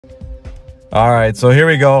All right, so here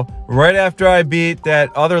we go. Right after I beat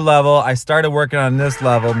that other level, I started working on this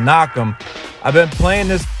level, Knock 'em. I've been playing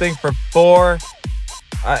this thing for 4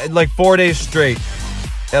 days straight,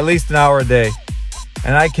 at least an hour a day.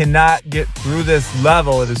 And I cannot get through this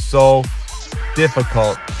level. It is so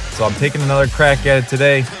difficult. So I'm taking another crack at it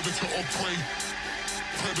today.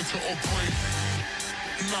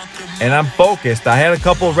 And I'm focused. I had a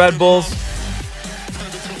couple of Red Bulls.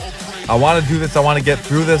 I want to do this. I want to get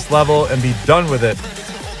through this level and be done with it.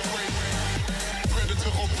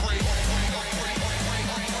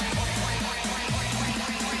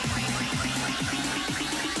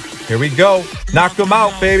 Here we go. Knock them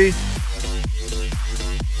out, baby.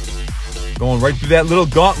 Going right through that little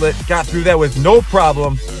gauntlet. Got through that with no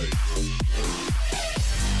problem.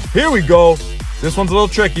 Here we go. This one's a little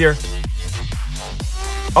trickier.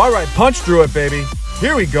 All right, punch through it, baby.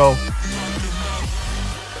 Here we go.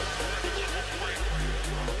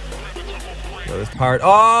 This part.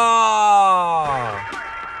 Oh!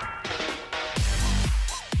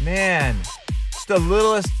 Man. Just the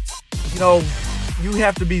littlest, you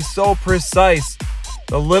have to be so precise.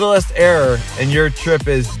 The littlest error and your trip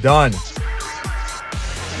is done.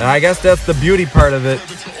 And I guess that's the beauty part of it.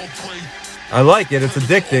 I like it. It's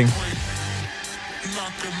addicting.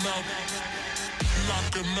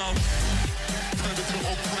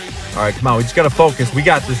 All right, come on. We just got to focus. We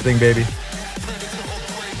got this thing, baby.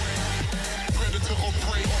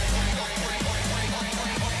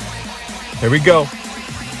 Here we go.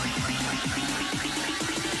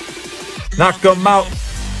 Knock them out.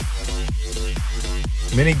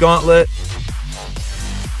 Mini gauntlet.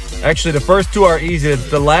 Actually, the first 2 are easy. It's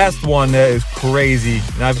the last one that is crazy.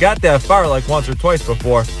 Now, I've got that far like once or twice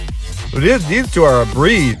before. But these 2 are a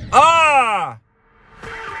breeze. Ah!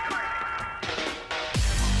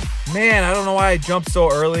 Man, I don't know why I jumped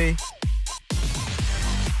so early.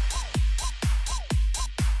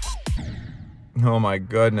 Oh my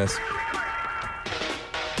goodness.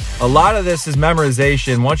 A lot of this is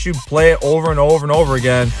memorization. Once you play it over and over and over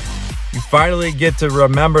again, you finally get to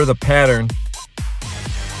remember the pattern.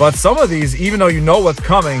 But some of these, even though you know what's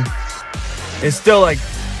coming, it's still like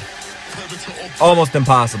almost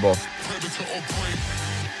impossible.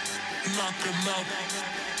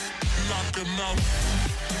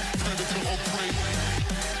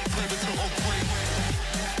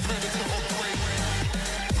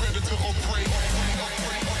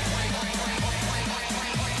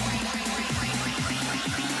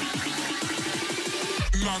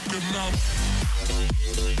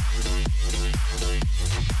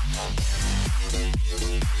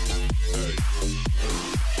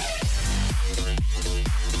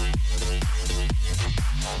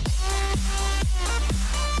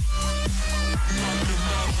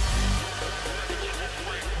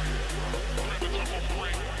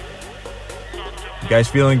 You guys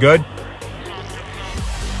feeling good?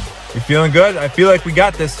 You feeling good? I feel like we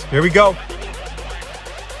got this. Here we go.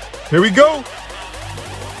 Here we go.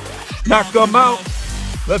 Knock them out.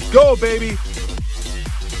 Let's go, baby.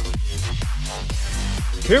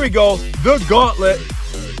 Here we go. The gauntlet.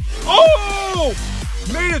 Oh!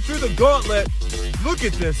 Made it through the gauntlet. Look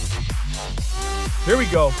at this. Here we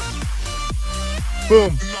go.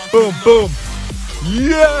 Boom, boom, boom.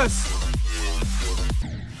 Yes!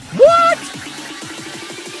 What?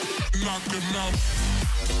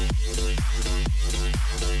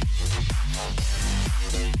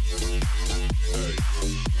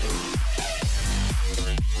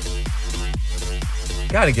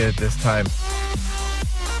 Gotta get it this time.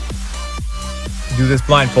 Do this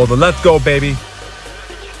blindfolded. Let's go, baby.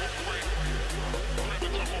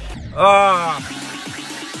 Ah.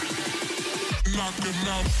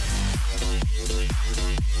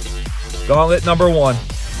 Gauntlet number 1.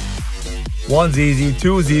 1's easy,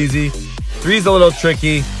 2's easy, 3's a little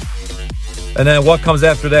tricky, and then what comes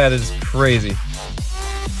after that is crazy.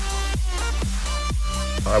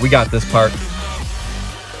 All right, we got this part.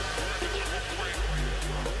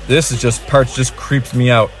 This is just parts just creeps me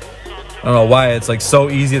out. I don't know why it's like so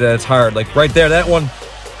easy that it's hard. Like right there, that one's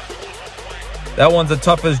the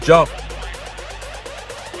toughest jump.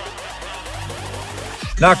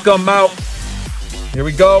 Knock them out. Here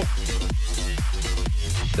we go.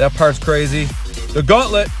 That part's crazy. The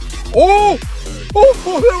gauntlet. Oh!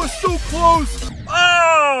 Oh, that was so close.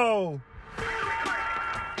 Oh!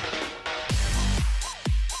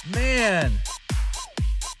 Man.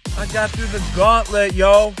 I got through the gauntlet,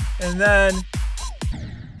 yo. And then...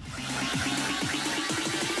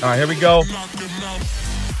 All right, here we go.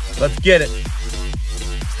 Let's get it.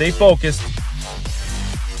 Stay focused.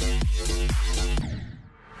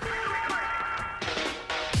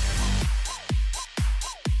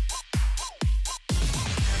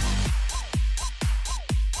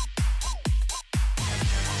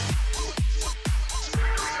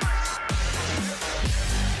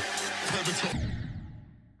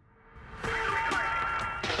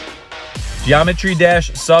 Geometry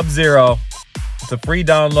Dash SubZero. It's a free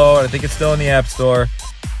download. I think it's still in the App Store.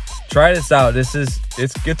 Try this out.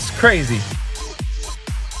 It's crazy.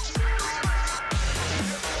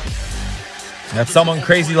 That's someone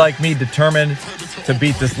crazy like me determined to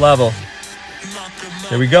beat this level.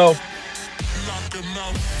 Here we go.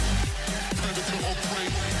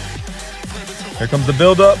 Here comes the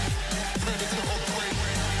build-up.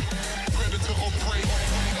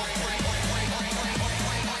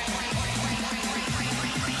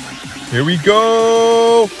 Here we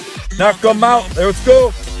go. Knock them out. Let's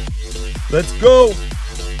go. Let's go.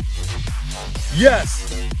 Yes.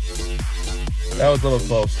 That was a little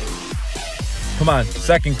close. Come on,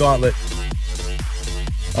 second gauntlet.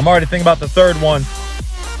 I'm already thinking about the third one.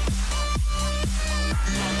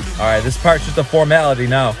 All right, this part's just a formality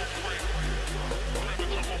now.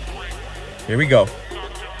 Here we go.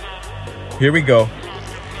 Here we go.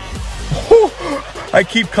 I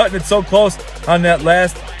keep cutting it so close on that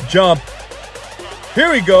last jump.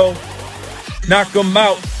 Here we go. Knock them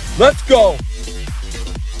out. Let's go.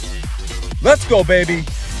 Let's go, baby.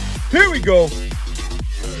 Here we go.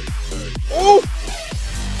 Oh,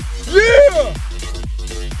 yeah.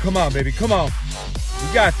 Come on, baby. Come on.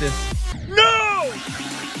 We got this. No.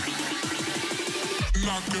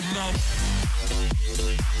 Knock them out.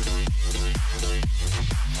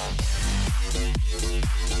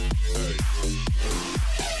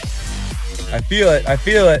 I feel it. I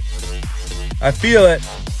feel it. I feel it.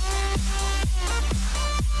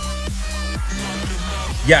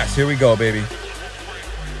 Yes, here we go, baby.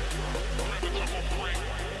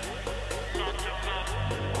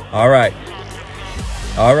 All right.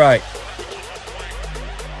 All right.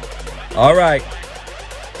 All right.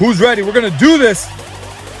 Who's ready? We're going to do this.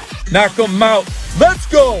 Knock them out. Let's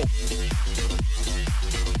go.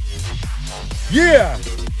 Yeah.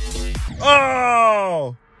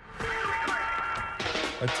 Oh.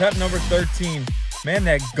 Attempt number 13. Man,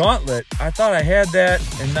 that gauntlet, I thought I had that,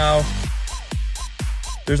 and now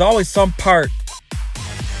there's always some part.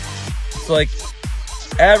 It's like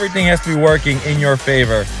everything has to be working in your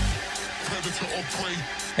favor.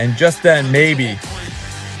 And just then, maybe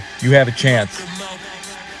you have a chance.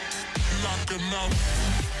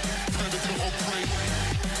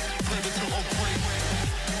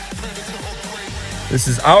 This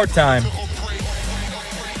is our time.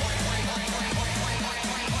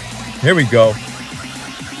 Here we go.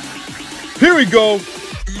 Here we go.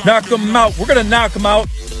 Knock them out. We're going to knock them out.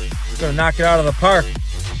 We're going to knock it out of the park.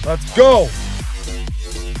 Let's go.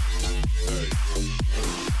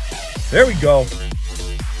 There we go.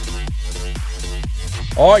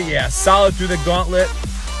 Oh, yeah. Solid through the gauntlet.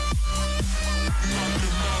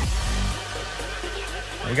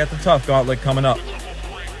 We got the tough gauntlet coming up.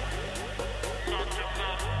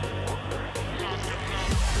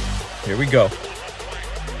 Here we go.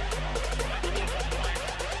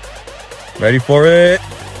 Ready for it?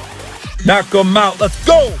 Knock them out. Let's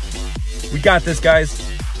go. We got this, guys.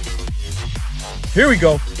 Here we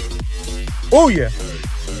go. Oh, yeah.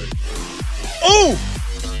 Oh.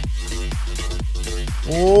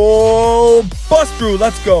 Oh, bust through.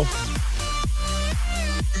 Let's go.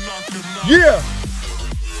 Yeah.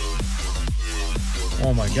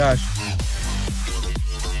 Oh, my gosh.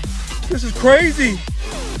 This is crazy.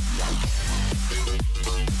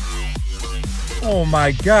 Oh,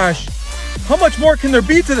 my gosh. How much more can there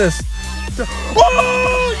be to this? Oh!